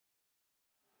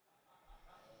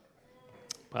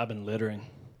I've been littering.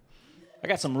 I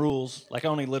got some rules. Like I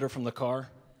only litter from the car.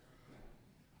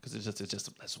 Because it's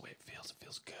just that's the way it feels. It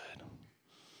feels good.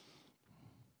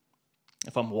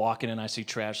 If I'm walking and I see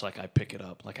trash, like I pick it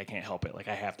up. Like I can't help it. Like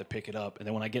I have to pick it up. And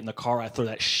then when I get in the car, I throw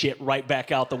that shit right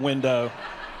back out the window.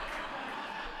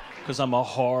 Because I'm a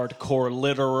hardcore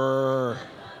litterer.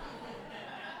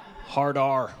 Hard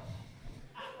R.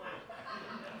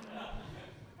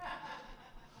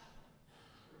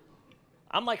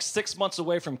 I'm like 6 months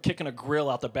away from kicking a grill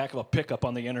out the back of a pickup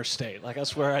on the interstate. Like,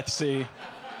 that's where I see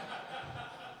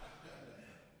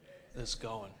this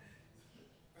going.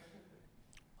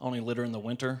 Only litter in the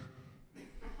winter.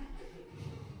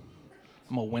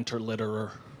 I'm a winter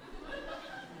litterer.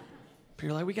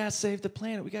 People are like, we gotta save the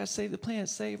planet,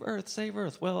 save Earth, save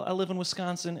Earth. Well, I live in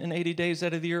Wisconsin, and 80 days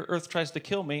out of the year, Earth tries to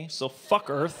kill me, so fuck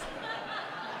Earth.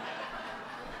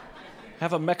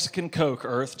 Have a Mexican Coke,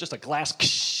 Earth, just a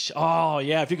glass. Oh,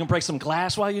 yeah, if you can break some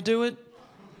glass while you do it.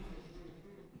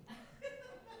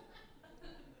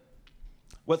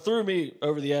 What threw me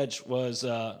over the edge was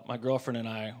my girlfriend and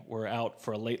I were out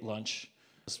for a late lunch.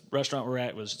 This restaurant we're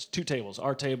at was 2 tables,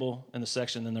 our table in the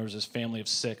section, then there was this family of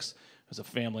 6. It was a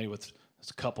family with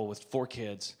a couple with 4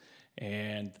 kids,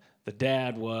 and the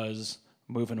dad was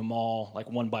moving them all, like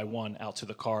one by one, out to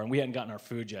the car, and we hadn't gotten our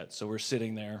food yet, so we're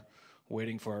sitting there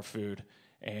waiting for our food,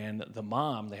 and the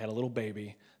mom, they had a little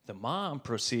baby, the mom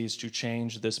proceeds to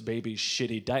change this baby's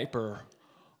shitty diaper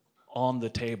on the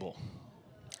table.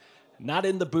 Not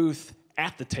in the booth,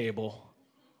 at the table,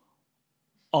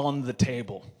 on the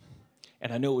table.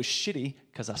 And I knew it was shitty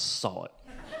because I saw it.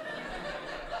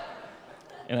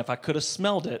 And if I could have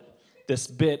smelled it, this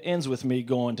bit ends with me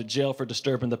going to jail for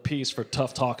disturbing the peace for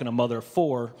tough talking a mother of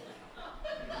 4.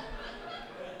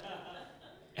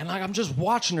 And like I'm just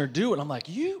watching her do it. I'm like,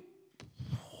 you?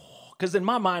 Because in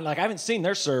my mind, like I haven't seen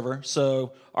their server,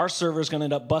 so our server is going to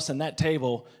end up busting that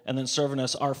table and then serving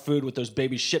us our food with those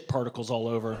baby shit particles all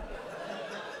over.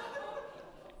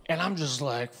 And I'm just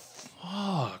like,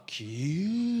 fuck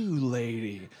you,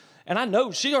 lady. And I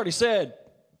know she already said,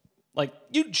 like,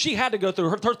 she had to go through,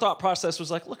 her thought process was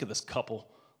like, look at this couple.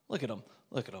 Look at them.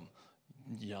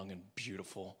 Young and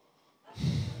beautiful.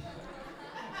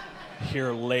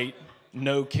 Here late,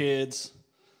 no kids.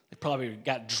 They probably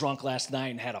got drunk last night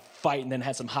and had a fight and then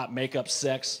had some hot makeup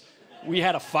sex. We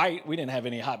had a fight. We didn't have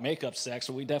any hot makeup sex,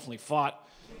 but we definitely fought.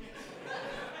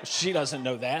 She doesn't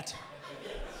know that.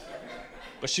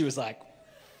 But she was like,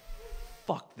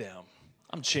 fuck them.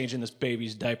 I'm changing this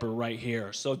baby's diaper right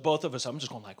here. So both of us, I'm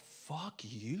just going like, fuck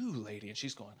you, lady. And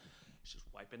she's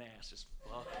wiping ass, just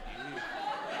fuck you.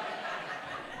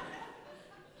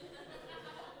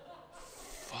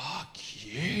 Fuck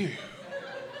you.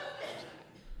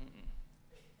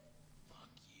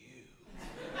 Fuck you.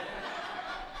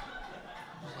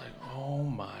 I was like, oh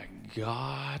my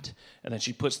God. And then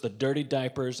she puts the dirty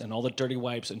diapers and all the dirty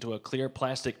wipes into a clear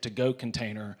plastic to-go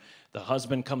container. The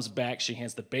husband comes back. She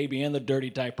hands the baby and the dirty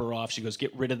diaper off. She goes,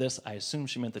 get rid of this. I assume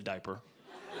she meant the diaper.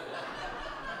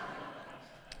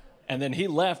 And then he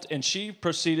left, and she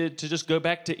proceeded to just go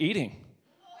back to eating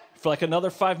for like another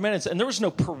 5 minutes. And there was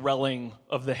no Purelling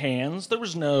of the hands. There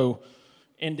was no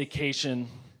indication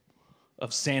of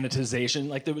sanitization.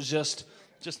 Like there was just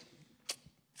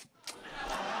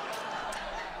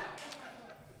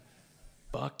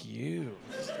fuck you.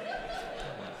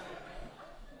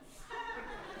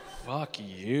 Fuck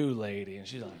you, lady. And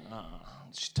she's like,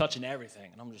 She's touching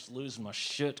everything. And I'm just losing my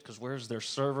shit because where's their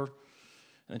server? And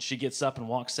then she gets up and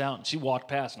walks out. And she walked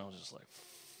past, and I was just like,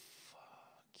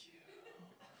 fuck you.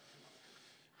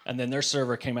 And then their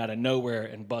server came out of nowhere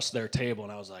and bust their table.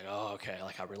 And I was like, oh, okay.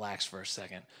 Like I relaxed for a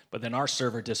second. But then our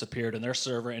server disappeared, and their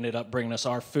server ended up bringing us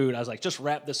our food. I was like, just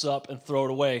wrap this up and throw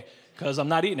it away because I'm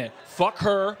not eating it. Fuck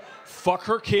her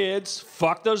kids,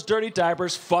 fuck those dirty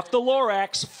diapers, fuck the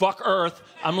Lorax, fuck Earth.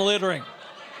 I'm littering.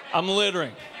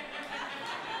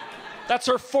 That's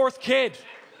her 4th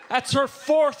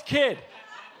kid.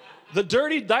 The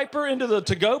dirty diaper into the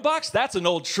to-go box, that's an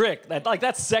old trick.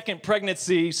 That second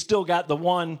pregnancy still got the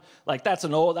one,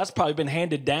 that's probably been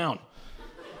handed down.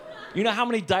 You know how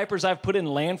many diapers I've put in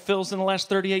landfills in the last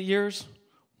 38 years?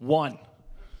 1.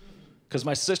 Because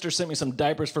my sister sent me some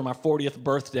diapers for my 40th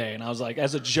birthday, and I was like,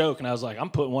 as a joke, and I was like, I'm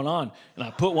putting one on. And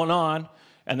I put one on,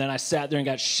 and then I sat there and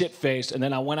got shit-faced, and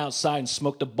then I went outside and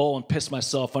smoked a bowl and pissed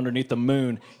myself underneath the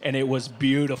moon, and it was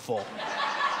beautiful.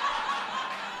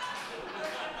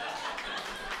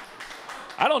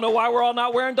 I don't know why we're all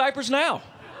not wearing diapers now.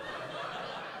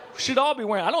 We should all be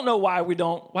wearing. I don't know why we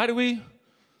don't. Why do we?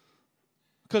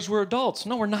 Because we're adults.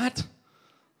 No, we're not.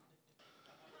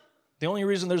 The only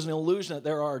reason there's an illusion that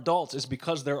there are adults is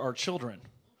because there are children.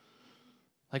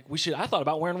 Like, I thought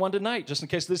about wearing one tonight, just in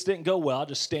case this didn't go well. I'll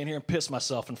just stand here and piss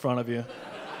myself in front of you.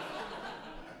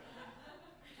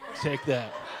 Take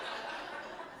that.